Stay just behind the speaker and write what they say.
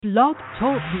Blog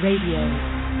Talk Radio.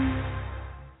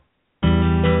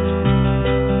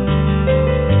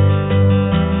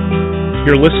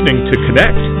 You're listening to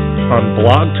Connect on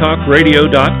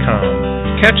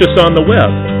blogtalkradio.com. Catch us on the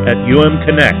web at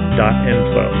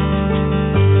umconnect.info.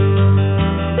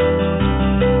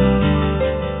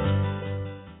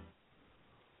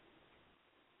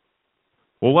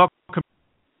 Well, welcome.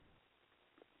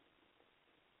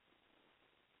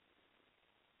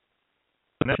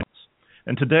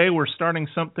 And today we're starting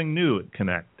something new at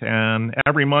Connect. And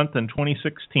every month in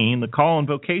 2016, the Call and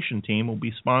Vocation team will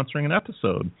be sponsoring an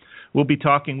episode. We'll be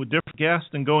talking with different guests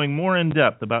and going more in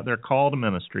depth about their call to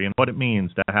ministry and what it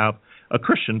means to have a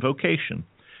Christian vocation.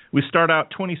 We start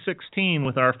out 2016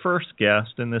 with our first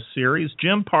guest in this series,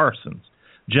 Jim Parsons.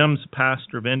 Jim's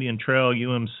pastor of Indian Trail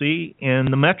UMC in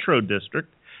the Metro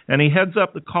District, and he heads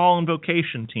up the Call and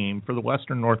Vocation team for the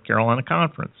Western North Carolina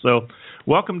Conference. So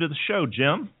welcome to the show,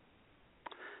 Jim.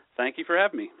 Thank you for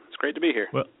having me. It's great to be here.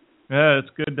 Well, yeah, it's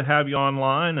good to have you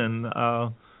online. And,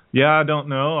 I don't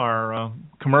know. Our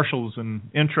commercials and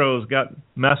intros got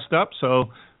messed up,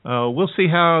 so we'll see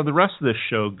how the rest of this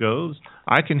show goes.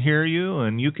 I can hear you,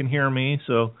 and you can hear me,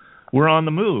 so we're on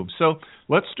the move. So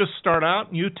let's just start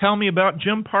out. You tell me about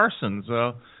Jim Parsons.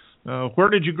 Where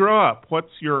did you grow up?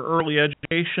 What's your early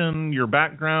education, your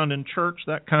background in church,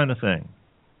 that kind of thing?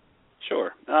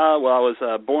 Sure. I was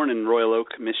born in Royal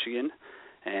Oak, Michigan,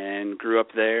 and grew up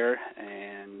there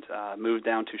and moved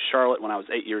down to Charlotte when I was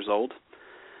 8 years old.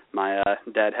 My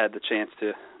dad had the chance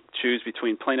to choose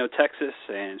between Plano, Texas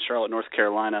and Charlotte, North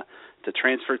Carolina to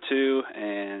transfer to,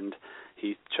 and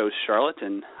he chose Charlotte,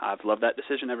 and I've loved that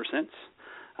decision ever since.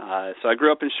 So I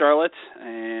grew up in Charlotte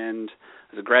and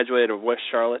was a graduate of West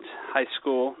Charlotte High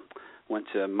School, went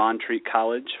to Montreat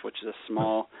College, which is a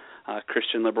small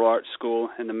Christian liberal arts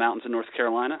school in the mountains of North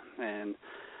Carolina, and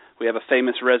we have a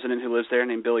famous resident who lives there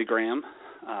named Billy Graham.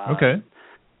 Okay.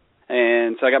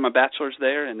 And so I got my bachelor's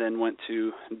there and then went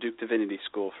to Duke Divinity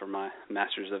School for my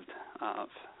master's of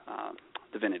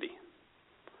divinity.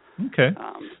 Okay.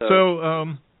 So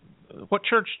what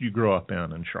church did you grow up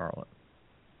in Charlotte?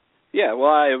 Yeah,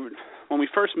 well, when we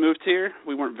first moved here,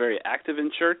 we weren't very active in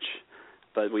church,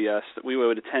 but we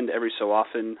would attend every so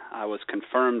often. I was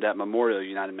confirmed at Memorial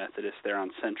United Methodist there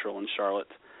on Central in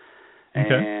Charlotte. Okay.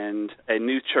 And a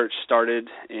new church started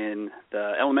in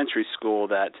the elementary school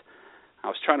that I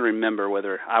was trying to remember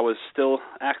whether I was still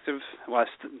active. Well, I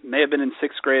may have been in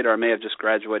 6th grade or I may have just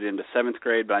graduated into 7th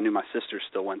grade, but I knew my sister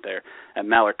still went there at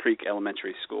Mallard Creek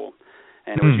Elementary School.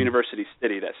 And it was University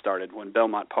City that started when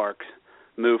Belmont Park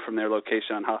moved from their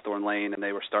location on Hawthorne Lane, and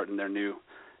they were starting their new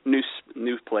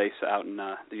place out in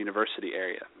the university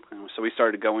area. So we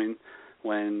started going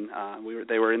when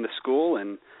they were in the school,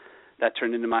 and that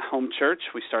turned into my home church.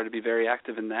 We started to be very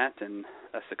active in that, and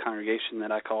that's the congregation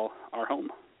that I call our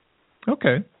home.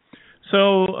 Okay.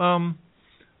 So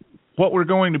what we're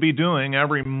going to be doing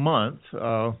every month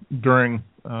during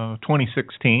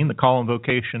 2016, the Call and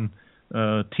Vocation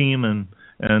team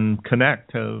and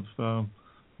Connect have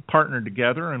partnered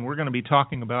together, and we're going to be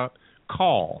talking about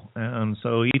call. And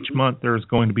so each month there's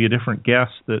going to be a different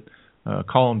guest that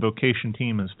Call and Vocation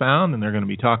team has found, and they're going to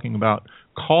be talking about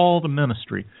call to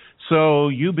ministry. So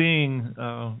you being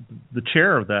the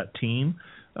chair of that team,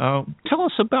 tell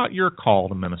us about your call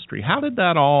to ministry. How did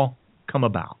that all come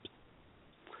about?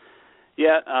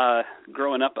 Yeah,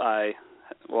 growing up, let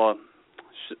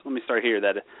me start here,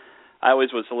 that I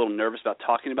always was a little nervous about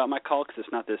talking about my call because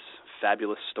it's not this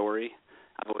fabulous story.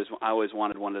 I always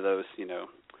wanted one of those,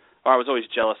 or I was always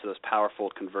jealous of those powerful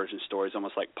conversion stories,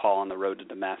 almost like Paul on the road to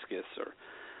Damascus or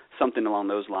something along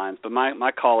those lines. But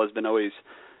my call has been always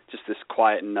just this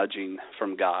quiet nudging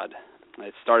from God.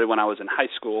 It started when I was in high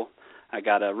school. I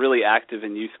got really active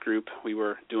in youth group. We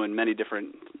were doing many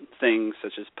different things,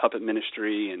 such as puppet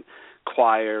ministry and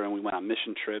choir, and we went on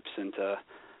mission trips into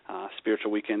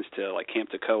spiritual weekends to like Camp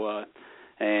Toccoa,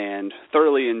 and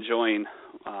thoroughly enjoying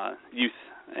youth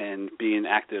and being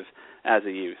active as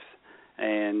a youth.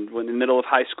 And when in the middle of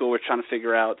high school, we're trying to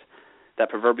figure out that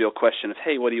proverbial question of,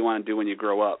 hey, what do you want to do when you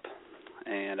grow up?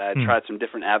 And I had tried some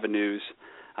different avenues.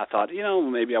 I thought,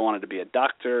 maybe I wanted to be a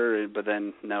doctor, but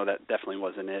then, no, that definitely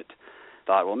wasn't it.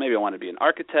 Thought, well, maybe I want to be an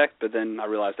architect, but then I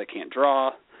realized I can't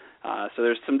draw. So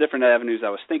there's some different avenues I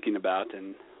was thinking about,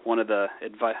 and one of the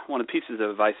pieces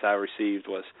of advice I received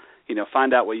was,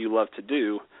 find out what you love to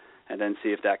do, and then see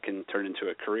if that can turn into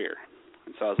a career.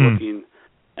 And so I was looking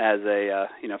as a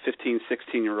 15,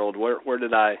 16-year-old, where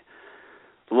did I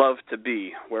love to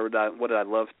be? What did I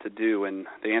love to do? And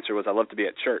the answer was I love to be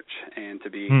at church and to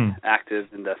be active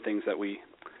in the things that we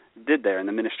did there and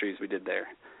the ministries we did there.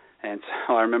 And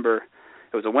so I remember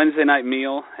it was a Wednesday night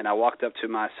meal, and I walked up to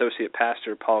my associate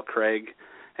pastor, Paul Craig,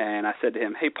 and I said to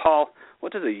him, "Hey, Paul,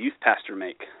 what does a youth pastor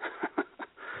make?"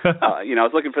 I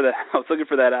was looking for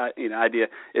that idea.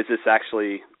 Is this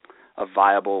actually a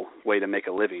viable way to make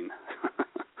a living?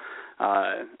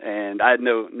 And I had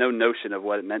no notion of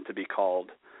what it meant to be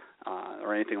called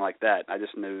or anything like that. I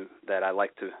just knew that I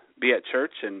liked to be at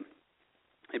church, and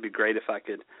it'd be great if I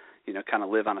could, kind of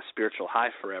live on a spiritual high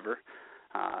forever.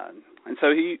 And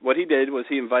so what he did was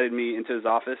he invited me into his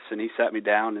office, and he sat me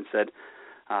down and said,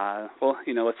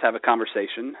 let's have a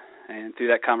conversation. And through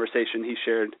that conversation, he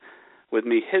shared with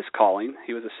me his calling.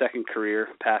 He was a second career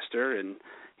pastor, and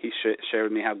he shared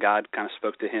with me how God kind of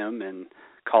spoke to him and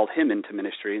called him into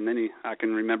ministry. And then I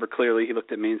can remember clearly, he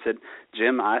looked at me and said,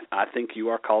 "Jim, I think you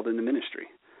are called into ministry."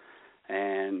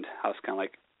 And I was kind of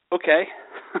like, okay.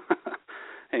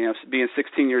 And, being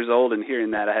 16 years old and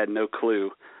hearing that, I had no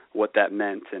clue what that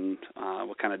meant and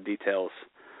what kind of details,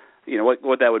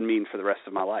 what that would mean for the rest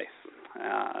of my life.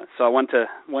 So I went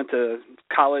to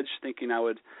college thinking I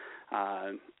would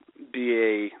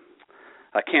be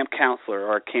a camp counselor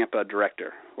or a camp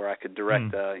director, where I could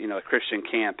direct a Christian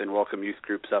camp and welcome youth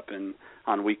groups up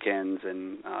on weekends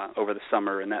and over the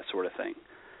summer and that sort of thing.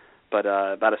 But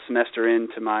about a semester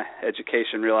into my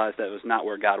education, realized that it was not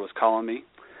where God was calling me,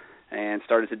 and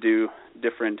started to do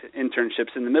different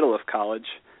internships in the middle of college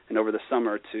and over the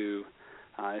summer to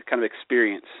kind of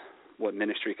experience what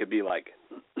ministry could be like.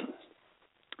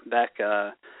 Back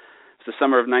the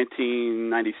summer of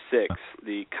 1996,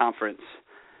 the conference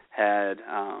had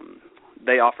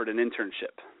they offered an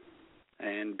internship,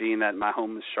 and being that my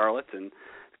home is Charlotte and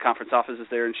the conference office is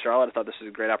there in Charlotte, I thought this was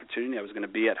a great opportunity. I was going to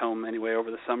be at home anyway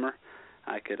over the summer.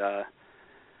 I could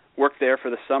work there for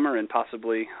the summer and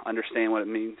possibly understand what it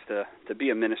means to be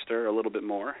a minister a little bit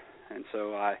more. And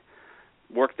so I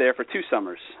worked there for 2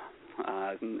 summers,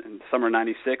 in the summer of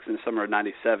 96 and the summer of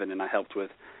 97, and I helped with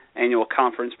annual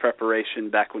conference preparation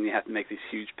back when you have to make these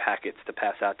huge packets to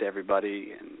pass out to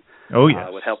everybody, and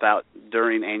would help out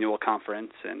during annual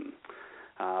conference, and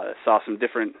saw some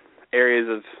different areas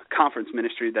of conference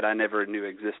ministry that I never knew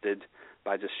existed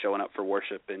by just showing up for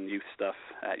worship and youth stuff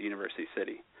at University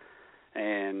City.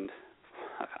 And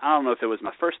I don't know if it was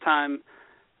my first time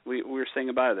we were saying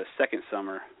about it the second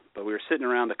summer, but we were sitting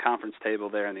around the conference table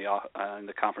there in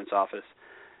the conference office,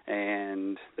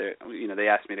 and they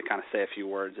asked me to kind of say a few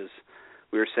words as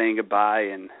we were saying goodbye,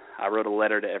 and I wrote a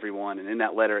letter to everyone, and in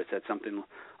that letter it said something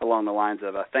along the lines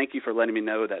of, "Thank you for letting me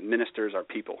know that ministers are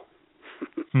people."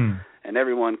 And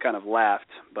everyone kind of laughed,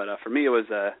 but for me it was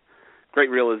a great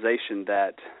realization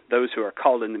that those who are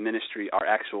called into ministry are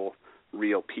actual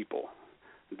real people.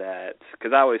 That,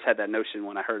 because I always had that notion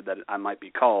when I heard that I might be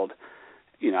called,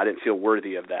 I didn't feel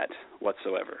worthy of that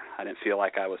whatsoever. I didn't feel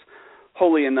like I was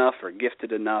holy enough or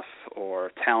gifted enough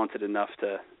or talented enough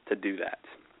to do that.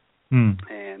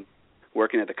 And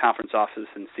working at the conference office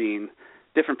and seeing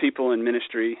different people in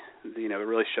ministry, it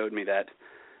really showed me that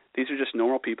these are just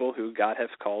normal people who God has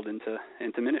called into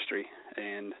ministry,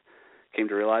 and came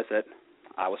to realize that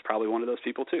I was probably one of those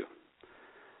people too.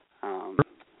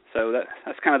 So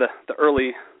that's kind of the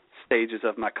early stages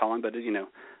of my calling, but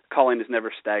calling is never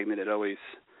stagnant. It always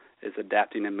is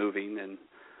adapting and moving, and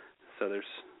so there's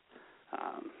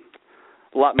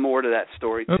a lot more to that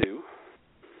story too.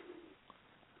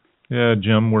 Yeah,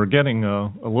 Jim, we're getting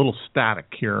a little static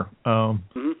here,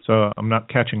 so I'm not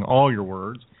catching all your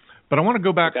words. But I want to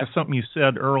go back to something you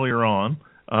said earlier on,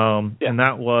 and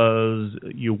that was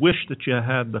you wish that you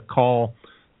had the call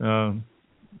that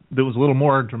was a little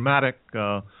more dramatic,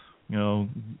 the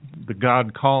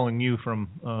God calling you from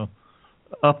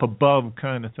up above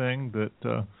kind of thing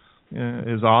that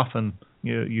is often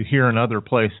you hear in other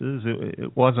places.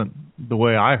 It wasn't the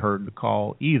way I heard the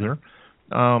call either.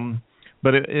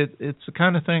 But it's the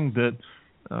kind of thing that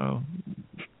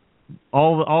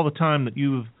all the time that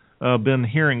you've been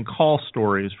hearing call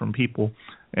stories from people,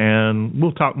 and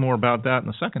we'll talk more about that in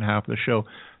the second half of the show.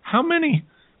 How many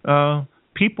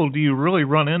people do you really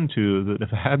run into that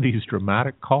have had these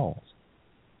dramatic calls?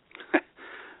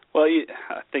 Well,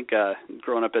 I think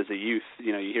growing up as a youth,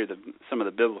 you hear some of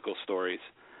the biblical stories,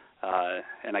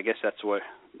 and I guess that's what,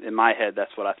 in my head,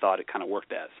 that's what I thought it kind of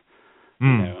worked as.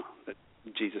 That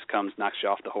Jesus comes, knocks you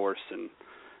off the horse, and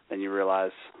then you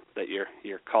realize that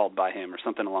you're called by him, or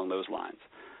something along those lines.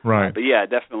 Right. But yeah,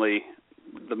 definitely,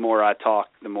 the more I talk,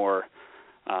 the more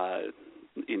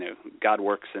God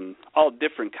works in all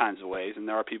different kinds of ways, and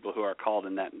there are people who are called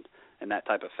in that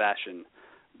type of fashion.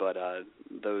 But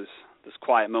those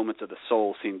quiet moments of the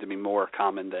soul seem to be more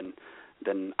common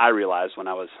than I realized when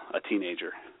I was a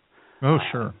teenager. Oh,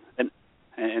 sure.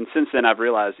 And since then, I've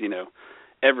realized,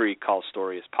 every call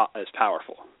story is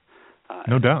powerful.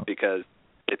 No doubt. Because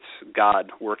it's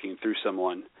God working through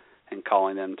someone and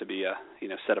calling them to be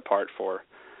set apart for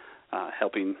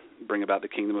helping bring about the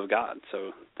kingdom of God.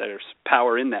 So there's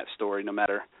power in that story, no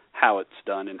matter how it's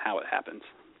done and how it happens.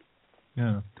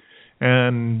 Yeah.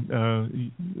 And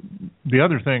the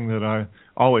other thing that I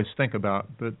always think about,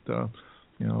 that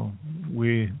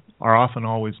we are often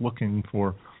always looking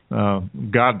for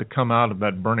God to come out of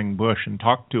that burning bush and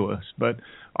talk to us, but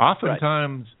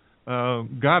oftentimes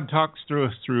God talks through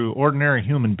us through ordinary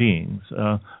human beings,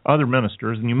 other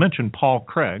ministers. And you mentioned Paul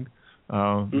Craig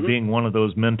being one of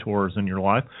those mentors in your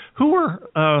life. Who were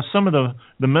some of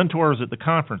the mentors at the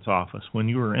conference office when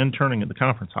you were interning at the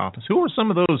conference office? Who were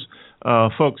some of those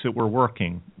folks that were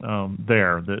working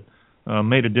there that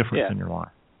made a difference in your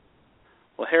life?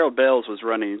 Well, Harold Bales was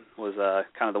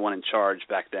kind of the one in charge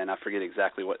back then. I forget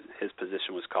exactly what his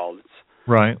position was called.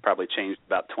 It's probably changed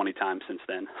about 20 times since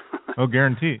then. Oh,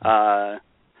 guaranteed.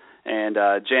 And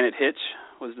Janet Hitch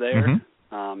was there.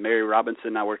 Mm-hmm. Mary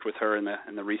Robinson, I worked with her in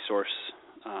the resource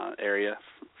area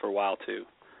for a while too.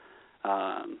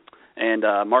 And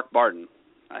Mark Barden,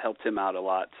 I helped him out a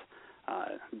lot.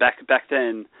 Back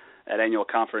then at annual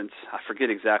conference, I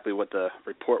forget exactly what the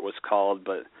report was called,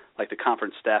 but like the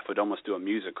conference staff would almost do a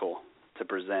musical to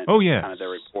present kind of their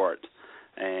report.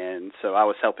 And so I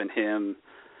was helping him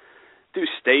do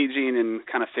staging and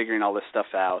kind of figuring all this stuff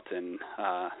out. And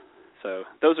so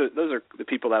those are the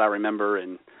people that I remember,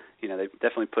 and they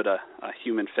definitely put a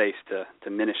human face to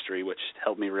ministry, which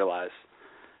helped me realize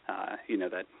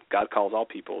that God calls all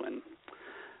people, and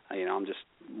I'm just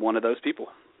one of those people.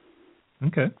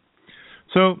 Okay.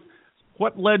 So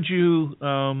what led you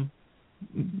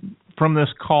from this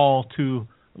call to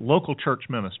local church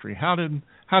ministry? How did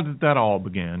that all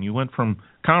begin? You went from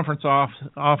conference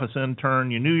office intern.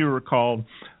 You knew you were called.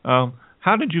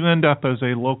 How did you end up as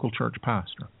a local church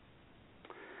pastor?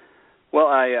 Well,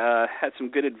 I had some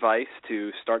good advice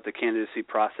to start the candidacy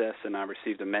process, and I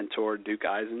received a mentor, Duke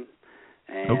Eisen.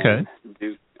 And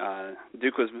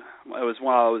Duke was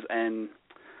while I was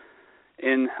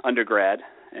in undergrad,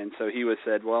 and so he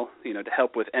said, well, to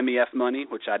help with MEF money,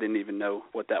 which I didn't even know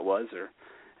what that was or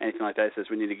anything like that. He says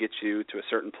we need to get you to a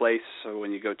certain place, so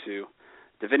when you go to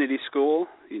divinity school,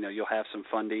 you'll have some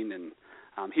funding, and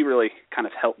he really kind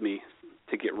of helped me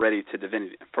to get ready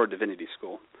for divinity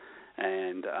school.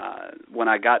 And when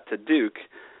I got to Duke,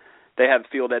 they have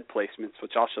field ed placements,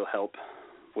 which also help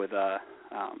with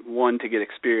one, to get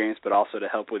experience, but also to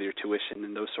help with your tuition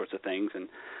and those sorts of things. And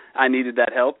I needed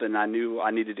that help, and I knew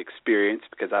I needed experience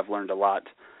because I've learned a lot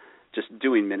just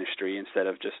doing ministry instead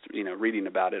of just reading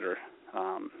about it or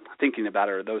thinking about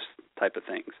it or those type of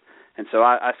things. And so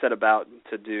I set about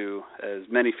to do as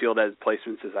many field ed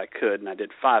placements as I could, and I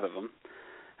did 5 of them.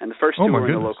 And the first 2 were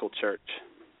in the local church.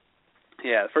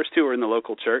 Yeah, the first 2 were in the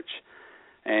local church,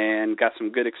 and got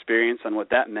some good experience on what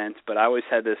that meant. But I always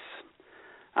had this,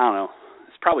 I don't know,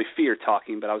 it's probably fear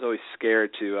talking, but I was always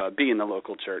scared to be in the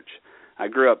local church. I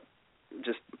grew up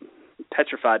just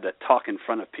petrified to talk in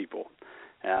front of people.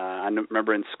 I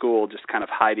remember in school just kind of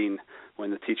hiding when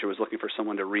the teacher was looking for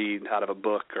someone to read out of a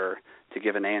book or to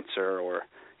give an answer or,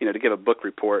 to give a book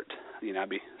report. I'd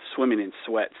be swimming in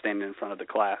sweat standing in front of the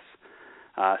class.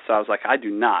 So I was like, I do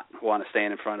not want to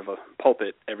stand in front of a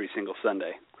pulpit every single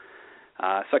Sunday.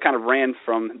 So I kind of ran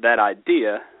from that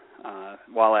idea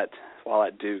while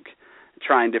at Duke,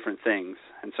 trying different things.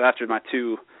 And so after my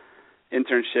 2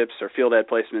 internships or field ed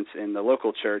placements in the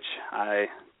local church, I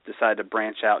decided to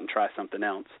branch out and try something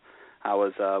else. I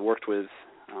was worked with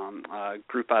a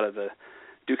group out of the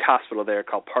Duke Hospital there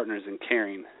called Partners in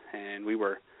Caring, and it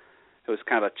was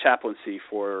kind of a chaplaincy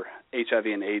for HIV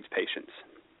and AIDS patients.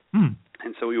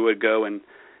 And so we would go, and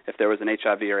if there was an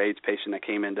HIV or AIDS patient that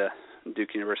came into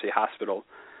Duke University Hospital,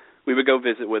 we would go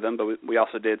visit with them, but we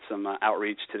also did some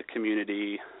outreach to the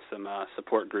community, some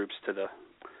support groups to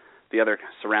the other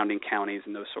surrounding counties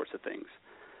and those sorts of things.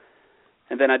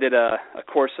 And then I did a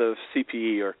course of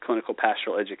CPE, or clinical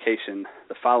pastoral education,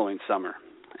 the following summer.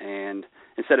 And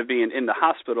instead of being in the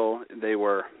hospital, they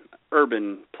were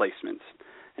urban placements.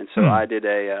 And so I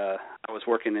was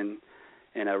working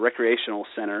in a recreational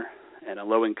center at a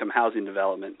low-income housing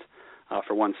development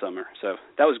for one summer. So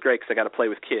that was great because I got to play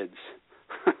with kids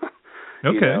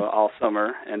all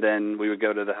summer. And then we would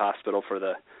go to the hospital for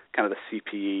the kind of the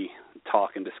CPE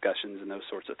talk and discussions and those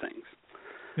sorts of things.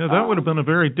 Yeah, that would have been a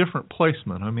very different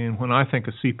placement. I mean, when I think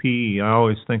of CPE, I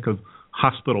always think of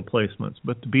hospital placements.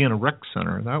 But to be in a rec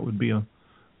center, that would be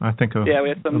we had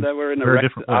some that were in a rec.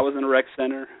 I was in a rec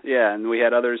center, and we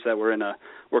had others that were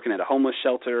working at a homeless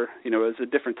shelter. It was a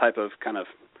different type of kind of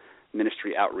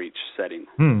ministry outreach setting.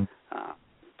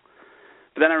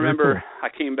 But then I remember cool. I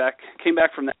came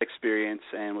back from that experience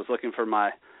and was looking for in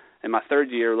my third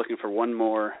year, looking for one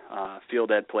more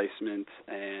field ed placement,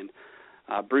 and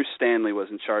Bruce Stanley was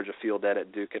in charge of field ed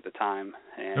at Duke at the time,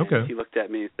 and he looked at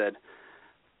me and said,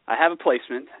 "I have a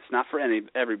placement. It's not for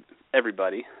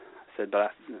everybody." I said, "But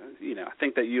I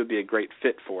think that you would be a great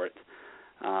fit for it."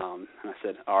 And I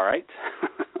said, "All right."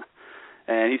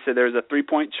 And he said there's a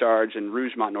 3-point charge in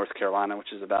Rougemont, North Carolina,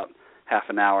 which is about half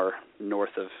an hour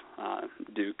north of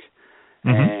Duke.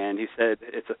 And he said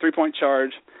it's a 3-point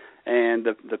charge, and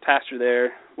the pastor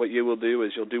there, what you will do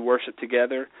is you'll do worship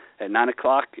together at 9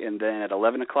 o'clock, and then at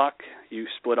 11 o'clock you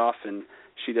split off, and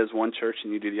she does one church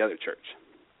and you do the other church.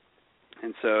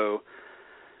 And so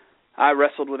I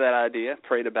wrestled with that idea,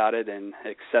 prayed about it, and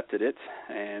accepted it.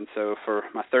 And so for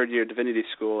my third year at divinity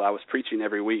school, I was preaching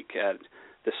every week at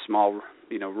this small,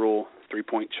 rural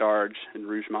 3-point charge in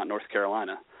Rougemont, North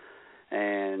Carolina.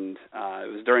 And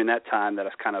it was during that time that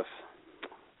I kind of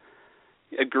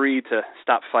agreed to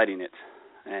stop fighting it.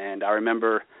 And I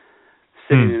remember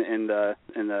sitting in the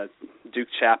Duke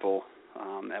Chapel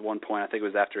at one point, I think it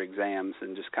was after exams,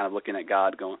 and just kind of looking at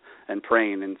God, going and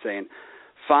praying and saying,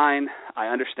 "Fine, I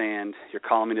understand. You're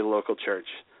calling me to the local church.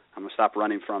 I'm gonna stop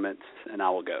running from it, and I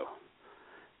will go."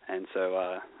 And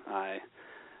so I,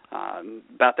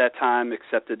 about that time,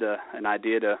 accepted an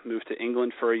idea to move to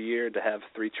England for a year to have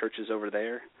 3 churches over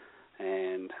there.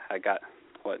 And I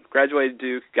graduated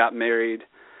Duke, got married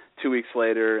 2 weeks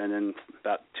later, and then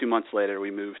about 2 months later we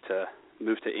moved to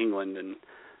England, and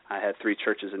I had 3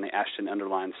 churches in the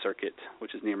Ashton-under-Lyne circuit,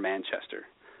 which is near Manchester,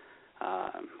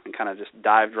 and kind of just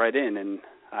dived right in, and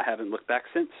I haven't looked back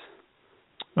since.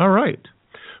 All right.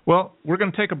 Well, we're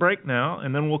going to take a break now,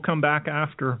 and then we'll come back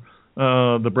after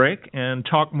the break and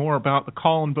talk more about the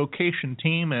Call and Vocation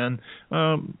team and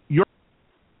your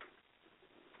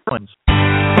plans.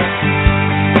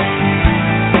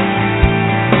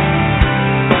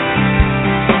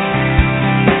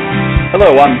 Hello,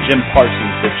 I'm Jim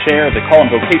Parsons, the chair of the Call and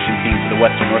Vocation team for the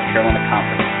Western North Carolina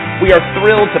Conference. We are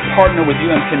thrilled to partner with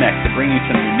UM Connect to bring you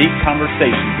some unique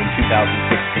conversations in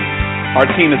 2016. Our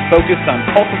team is focused on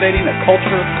cultivating a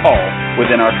culture of call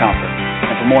within our conference.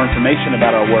 And for more information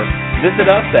about our work, visit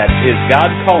us at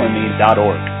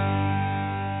isgodcallingme.org.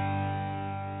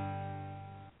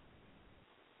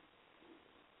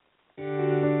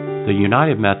 The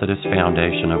United Methodist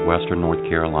Foundation of Western North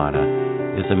Carolina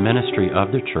is a ministry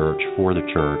of the church for the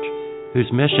church,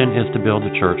 whose mission is to build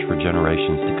the church for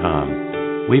generations to come.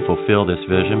 We fulfill this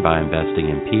vision by investing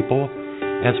in people,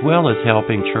 as well as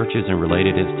helping churches and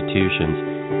related institutions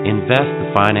invest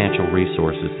the financial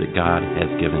resources that God has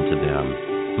given to them.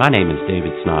 My name is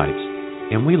David Snipes,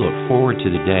 and we look forward to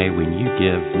the day when you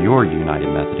give your United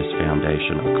Methodist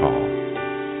Foundation a call.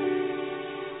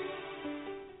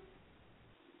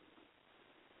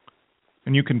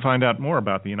 And you can find out more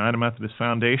about the United Methodist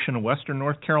Foundation of Western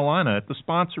North Carolina at the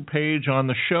sponsor page on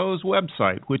the show's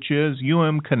website, which is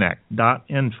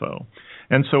umconnect.info.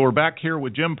 And so we're back here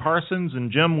with Jim Parsons,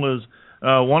 and Jim was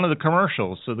one of the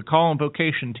commercials. So the Call and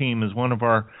Vocation team is one of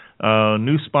our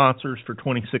new sponsors for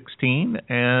 2016,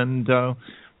 and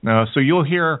so you'll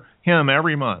hear him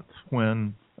every month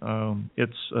when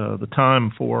it's the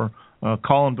time for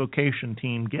Call and Vocation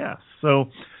team guests.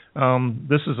 So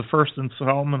this is the first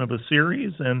installment of a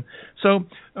series, and so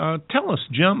tell us,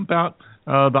 Jim, about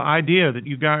the idea that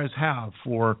you guys have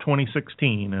for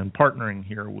 2016 and partnering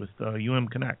here with UM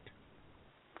Connect.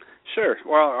 Sure.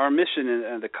 Well, our mission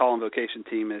in the Call and Vocation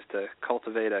team is to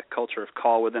cultivate a culture of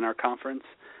call within our conference,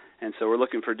 and so we're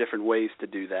looking for different ways to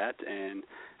do that. And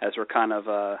as we're kind of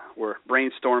we're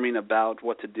brainstorming about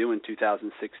what to do in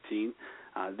 2016,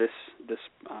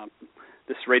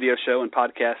 this radio show and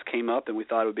podcast came up, and we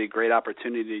thought it would be a great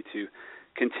opportunity to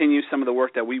continue some of the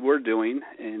work that we were doing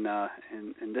in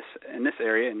this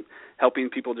area, and helping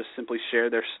people just simply share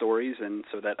their stories, and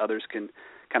so that others can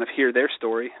kind of hear their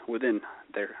story within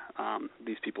their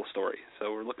these people's story.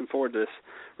 So we're looking forward to this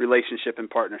relationship and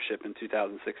partnership in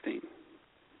 2016.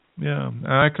 Yeah,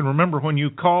 I can remember when you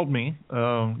called me,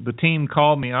 the team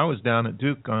called me. I was down at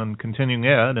Duke on continuing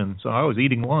ed, and so I was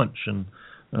eating lunch, and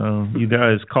you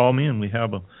guys call me, and we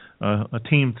have a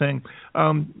team thing.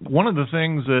 One of the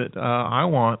things that I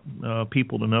want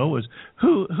people to know is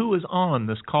who is on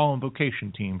this Call and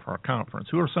Vocation team for our conference.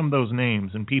 Who are some of those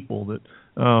names and people that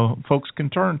folks can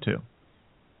turn to?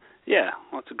 Yeah,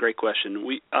 well, that's a great question.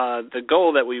 The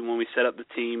goal that when we set up the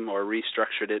team or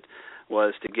restructured it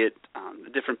was to get the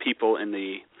different people in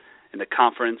the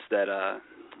conference that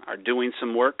are doing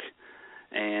some work,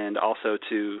 and also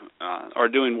are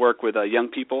doing work with young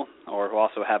people, or who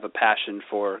also have a passion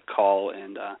for call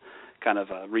and kind of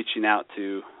reaching out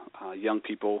to young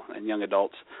people and young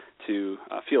adults to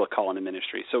feel a call into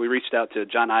ministry. So we reached out to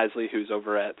John Isley, who's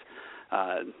over at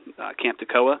Camp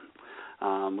Toccoa.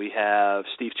 We have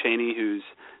Steve Cheney, who's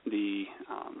the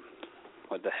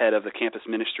head of the campus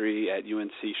ministry at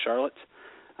UNC Charlotte.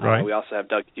 Right. We also have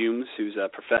Doug Humes, who's a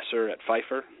professor at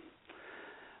Pfeiffer.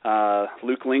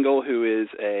 Luke Lingle, who is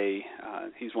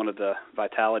he's one of the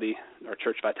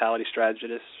church vitality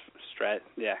strategists.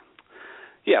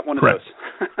 One of Correct.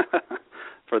 those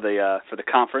for the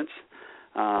conference.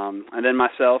 And then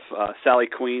myself, Sally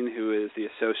Queen, who is the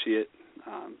associate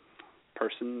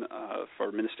person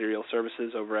for ministerial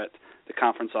services over at the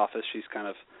conference office. She's kind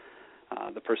of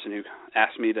the person who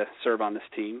asked me to serve on this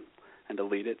team and to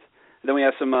lead it. And then we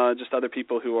have some just other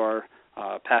people who are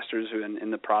pastors who are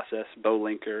in the process, Bo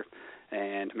Linker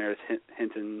and Meredith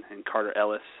Hinton and Carter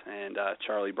Ellis and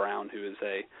Charlie Brown, who is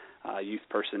a youth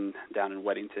person down in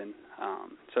Weddington.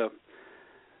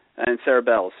 And Sarah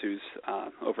Bells, who's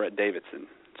over at Davidson.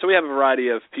 So we have a variety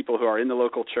of people who are in the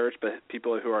local church, but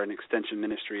people who are in extension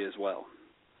ministry as well.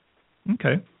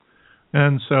 Okay.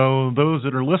 And so those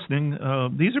that are listening,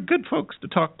 these are good folks to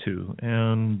talk to,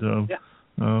 and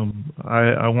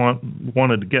I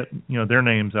wanted to get their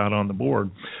names out on the board.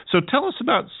 So tell us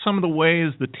about some of the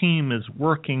ways the team is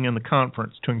working in the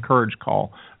conference to encourage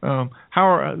call.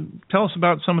 Tell us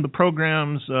about some of the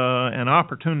programs and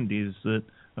opportunities that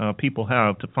people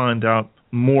have to find out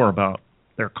more about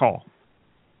their call.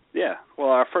 Yeah, well,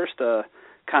 our first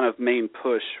kind of main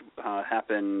push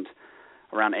happened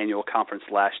around annual conference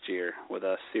last year with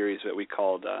a series that we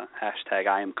called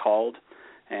 #IamCalled,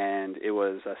 and it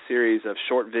was a series of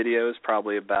short videos,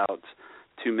 probably about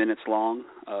 2 minutes long,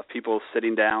 of people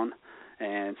sitting down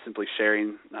and simply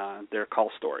sharing their call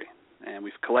story. And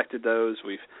we've collected those.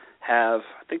 We have,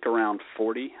 I think, around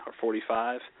 40 or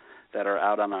 45 that are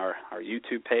out on our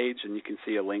YouTube page, and you can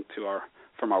see a link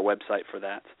from our website for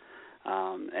that.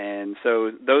 And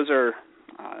so those are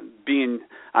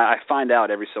I find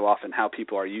out every so often how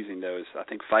people are using those. I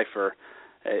think Pfeiffer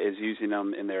is using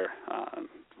them in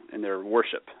their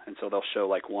worship, and so they'll show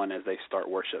like one as they start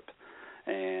worship.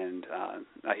 And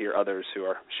I hear others who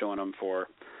are showing them for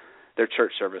their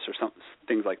church service or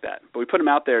things like that. But we put them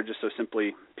out there just so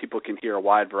simply people can hear a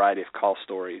wide variety of call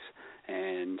stories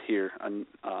and hear a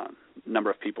number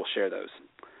of people share those.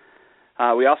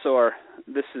 We also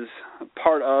this is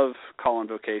part of Call and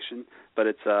Vocation, but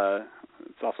it's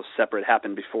also separate. It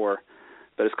happened before,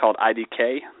 but it's called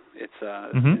IDK. It's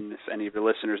and if any of your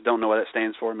listeners don't know what that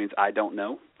stands for, it means I don't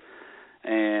know,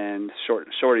 and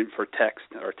shortened for text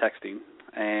or texting.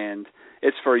 And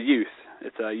it's for youth.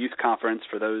 It's a youth conference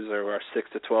for those who are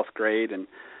 6th to 12th grade, and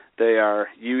they are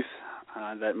youth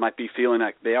that might be feeling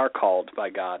like they are called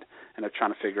by God, and they're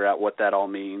trying to figure out what that all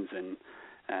means and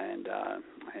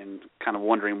kind of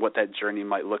wondering what that journey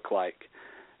might look like.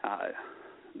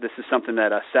 This is something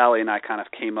that Sally and I kind of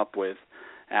came up with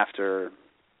after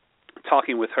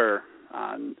talking with her.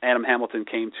 Adam Hamilton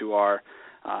came to our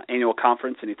annual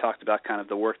conference, and he talked about kind of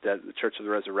the work that the Church of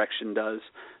the Resurrection does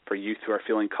for youth who are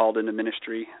feeling called into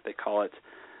ministry. They call it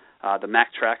the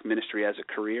MAC track, Ministry as a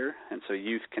Career, and so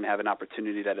youth can have an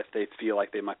opportunity that if they feel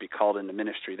like they might be called into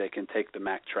ministry, they can take the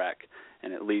MAC track,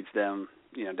 and it leads them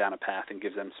down a path and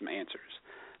gives them some answers.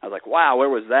 I was like, wow, where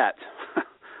was that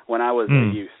when I was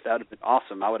a youth? That would have been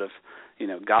awesome. I would have,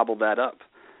 gobbled that up.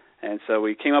 And so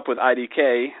we came up with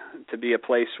IDK to be a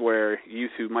place where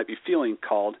youth who might be feeling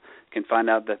called can find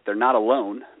out that they're not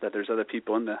alone, that there's other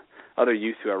people in the other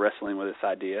youth who are wrestling with this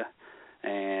idea,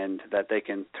 and that they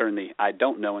can turn the I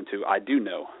don't know into I do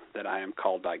know that I am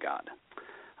called by God.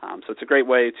 So it's a great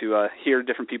way to hear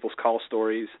different people's call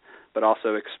stories, but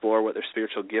also explore what their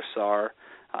spiritual gifts are,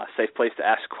 a safe place to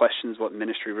ask questions, what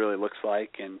ministry really looks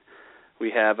like. And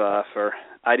we have, for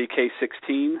IDK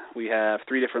 16, we have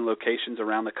 3 different locations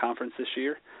around the conference this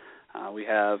year. We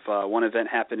have one event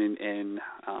happening in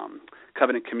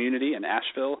Covenant Community in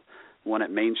Asheville, one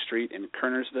at Main Street in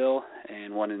Kernersville,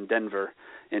 and one in Denver,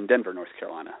 North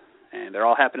Carolina. And they're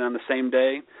all happening on the same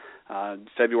day,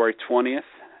 February 20th,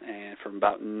 and from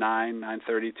about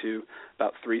 9:30 to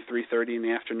about 3:30 in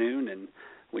the afternoon. And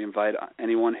we invite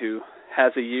anyone who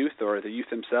has a youth or the youth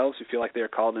themselves who feel like they are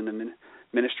called into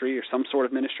ministry or some sort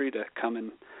of ministry to come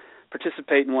and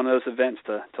participate in one of those events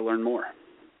to learn more.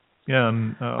 Yeah,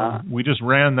 and we just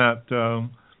ran that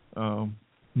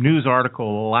news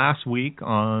article last week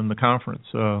on the conference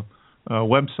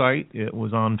website. It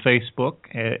was on Facebook.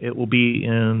 It will be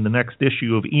in the next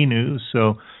issue of E-News,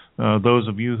 so those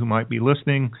of you who might be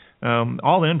listening,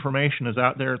 all the information is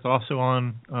out there. It's also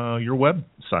on your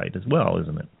website as well,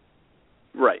 isn't it?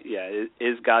 Right, yeah,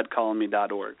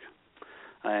 isgodcallingme.org.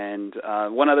 And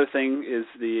one other thing is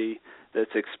the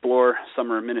Explore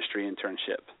Summer Ministry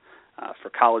Internship for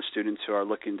college students who are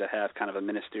looking to have kind of a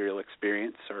ministerial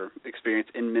experience or experience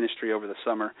in ministry over the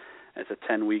summer. It's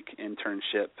a 10-week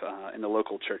internship in the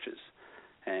local churches.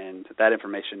 And that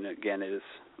information, again, is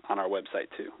on our website,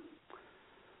 too.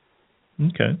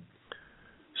 Okay.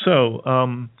 So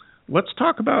let's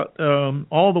talk about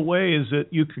all the ways that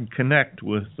you can connect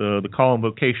with the Call and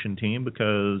Vocation team,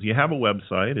 because you have a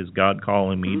website, is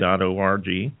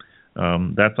godcallingme.org.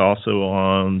 That's also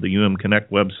on the UM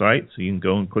Connect website, so you can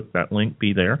go and click that link,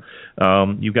 be there.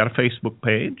 You've got a Facebook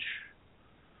page.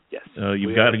 Yes.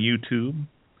 You've got a YouTube.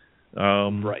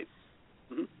 Right.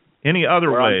 Any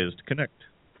other ways to connect?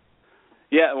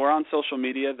 Yeah, we're on social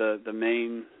media. The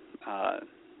main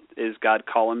is God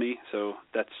Calling Me, so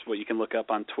that's what you can look up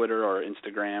on Twitter or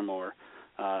Instagram or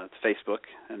Facebook,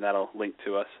 and that'll link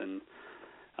to us. And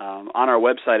on our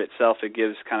website itself, it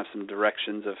gives kind of some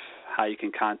directions of how you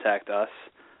can contact us.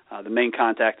 The main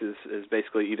contact is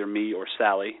basically either me or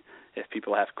Sally if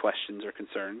people have questions or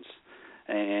concerns.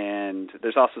 And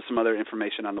there's also some other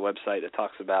information on the website that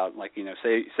talks about, like, you know,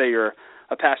 say you're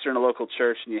a pastor in a local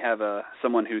church and you have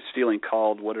someone who's feeling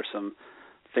called, what are some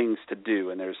things to do?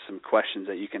 And there's some questions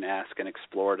that you can ask and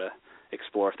explore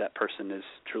if that person is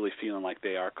truly feeling like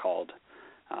they are called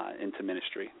into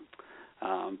ministry.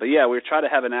 But yeah, we try to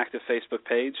have an active Facebook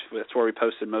page. That's where we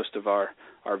posted most of our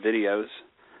videos.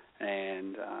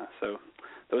 And so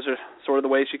those are sort of the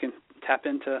ways you can tap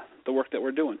into the work that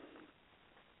we're doing.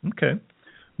 Okay.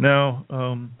 Now,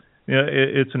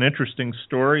 it's an interesting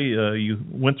story. You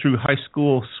went through high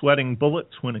school sweating bullets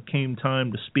when it came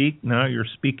time to speak. Now you're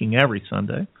speaking every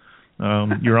Sunday.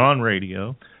 You're on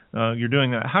radio. You're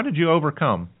doing that. How did you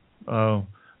overcome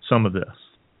some of this?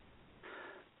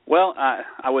 Well,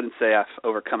 I wouldn't say I've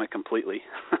overcome it completely.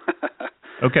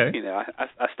 Okay. You know,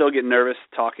 I still get nervous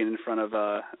talking in front of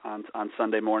on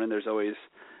Sunday morning. There's always,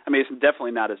 I mean, it's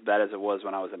definitely not as bad as it was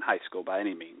when I was in high school by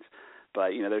any means.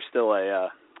 But, you know, there's still a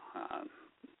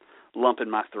lump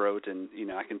in my throat, and, you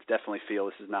know, I can definitely feel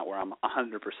this is not where I'm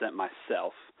 100%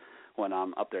 myself when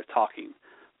I'm up there talking.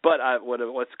 But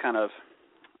what's kind of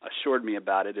assured me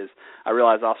about it is I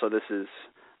realize also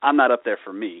I'm not up there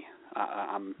for me.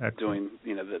 I'm Excellent. Doing,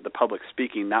 you know, the public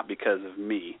speaking not because of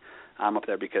me. I'm up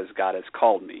there because God has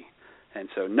called me. And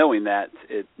so knowing that,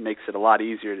 it makes it a lot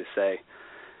easier to say,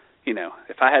 you know,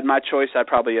 if I had my choice, I'd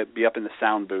probably be up in the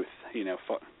sound booth, you know,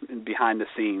 behind the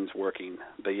scenes working.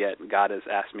 But yet God has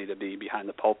asked me to be behind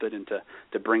the pulpit and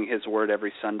to bring His word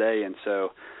every Sunday. And so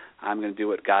I'm going to do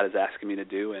what God is asking me to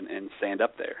do and stand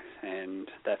up there. And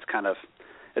that's kind of,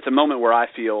 it's a moment where I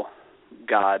feel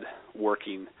God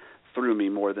working through me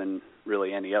more than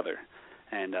really any other.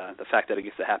 And the fact that it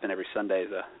gets to happen every Sunday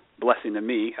is a blessing to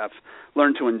me. I've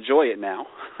learned to enjoy it now.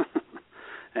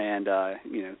 And,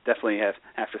 you know, definitely have,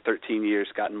 after 13 years,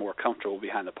 gotten more comfortable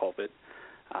behind the pulpit.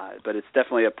 But it's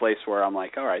definitely a place where I'm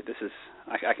like, all right,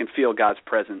 I can feel God's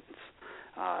presence,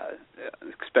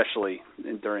 especially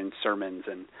during sermons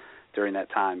and during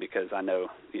that time, because I know,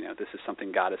 you know, this is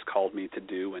something God has called me to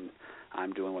do, and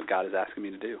I'm doing what God is asking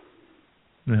me to do.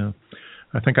 Yeah.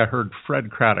 I think I heard Fred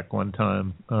Craddock one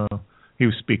time. He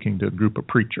was speaking to a group of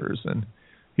preachers, and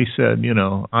he said, you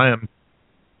know, I'm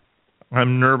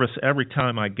nervous every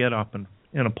time I get up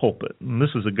in a pulpit. And this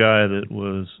is a guy that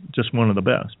was just one of the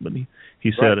best. But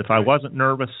he said, if I wasn't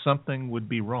nervous, something would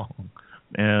be wrong.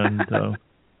 And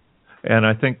and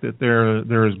I think that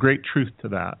there is great truth to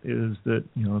that, is that,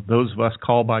 you know, those of us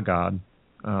called by God,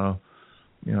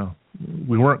 you know,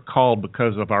 we weren't called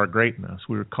because of our greatness.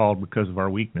 We were called because of our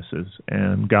weaknesses,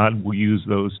 and God will use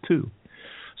those too.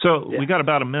 So we got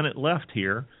about a minute left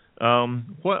here.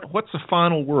 What's the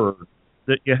final word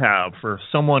that you have for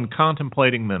someone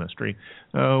contemplating ministry?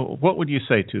 What would you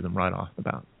say to them right off the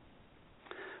bat?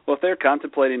 Well, if they're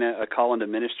contemplating a call into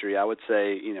ministry, I would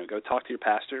say, you know, go talk to your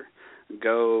pastor.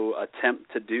 Go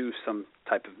attempt to do some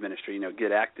type of ministry, you know,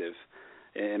 get active.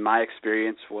 In my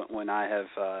experience, when I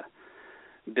have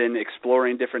been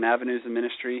exploring different avenues of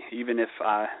ministry, even if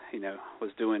I, you know,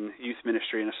 was doing youth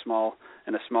ministry in a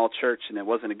small church and it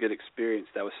wasn't a good experience,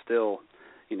 that was still,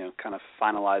 you know, kind of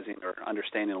finalizing or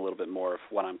understanding a little bit more of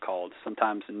what I'm called.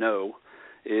 Sometimes no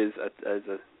is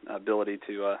an ability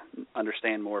to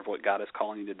understand more of what God is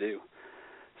calling you to do.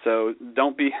 So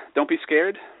don't be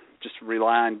scared. Just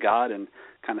rely on God and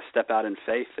kind of step out in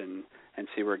faith and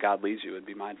see where God leads you would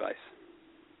be my advice.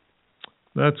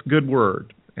 That's a good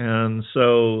word. And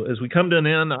so as we come to an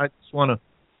end, I just want to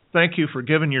thank you for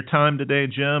giving your time today,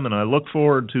 Jim, and I look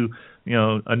forward to, you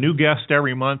know, a new guest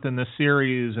every month in this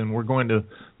series, and we're going to,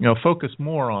 you know, focus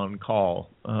more on call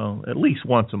at least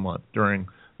once a month during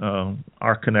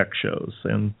our Connect shows.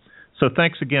 And so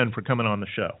thanks again for coming on the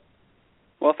show.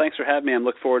 Well, thanks for having me. I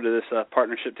look forward to this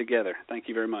partnership together. Thank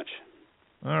you very much.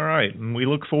 All right, and we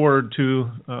look forward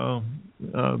to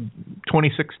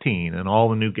 2016 and all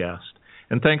the new guests.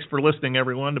 And thanks for listening,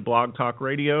 everyone, to Blog Talk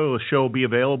Radio. The show will be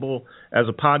available as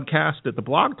a podcast at the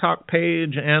Blog Talk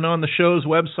page and on the show's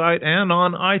website and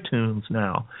on iTunes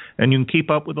now. And you can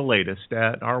keep up with the latest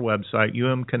at our website,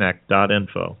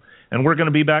 umconnect.info. And we're going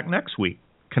to be back next week,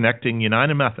 connecting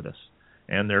United Methodists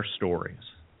and their stories.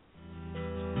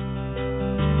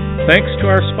 Thanks to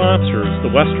our sponsors,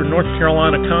 the Western North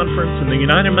Carolina Conference and the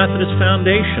United Methodist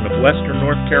Foundation of Western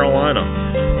North Carolina.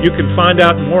 You can find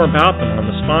out more about them on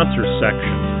the sponsors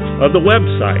section of the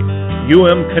website,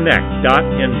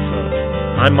 umconnect.info.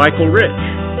 I'm Michael Rich,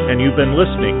 and you've been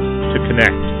listening to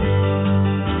Connect.